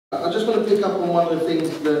I just want to pick up on one of the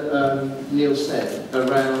things that Neil said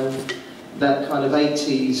around that kind of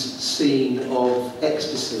 80s scene of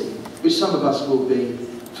ecstasy, which some of us will be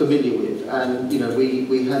familiar with. And, you know,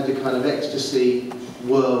 we had the kind of ecstasy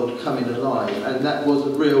world coming alive, and that was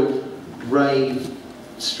a real rave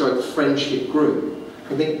stroke friendship group.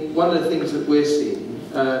 I think one of the things that we're seeing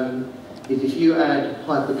is if you add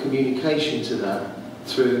hypercommunication to that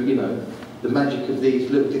through, you know, the magic of these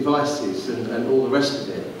little devices and all the rest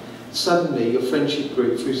of it, suddenly your friendship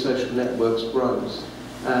group through social networks grows.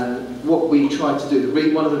 And what we try to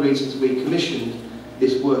do, one of the reasons we commissioned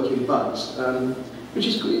this work in Buds, which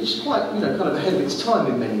is quite, you know, kind of ahead of its time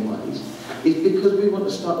in many ways, is because we want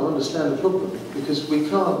to start to understand the problem. Because we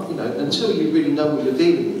can't, you know, until you really know what you're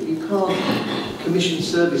dealing with, you can't commission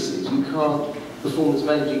services, you can't performance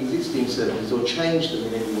manage existing services or change them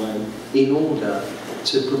in any way in order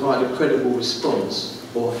to provide a credible response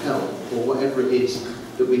or help or whatever it is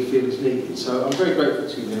that we feel is needed. So I'm very grateful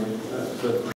to you, Neil, for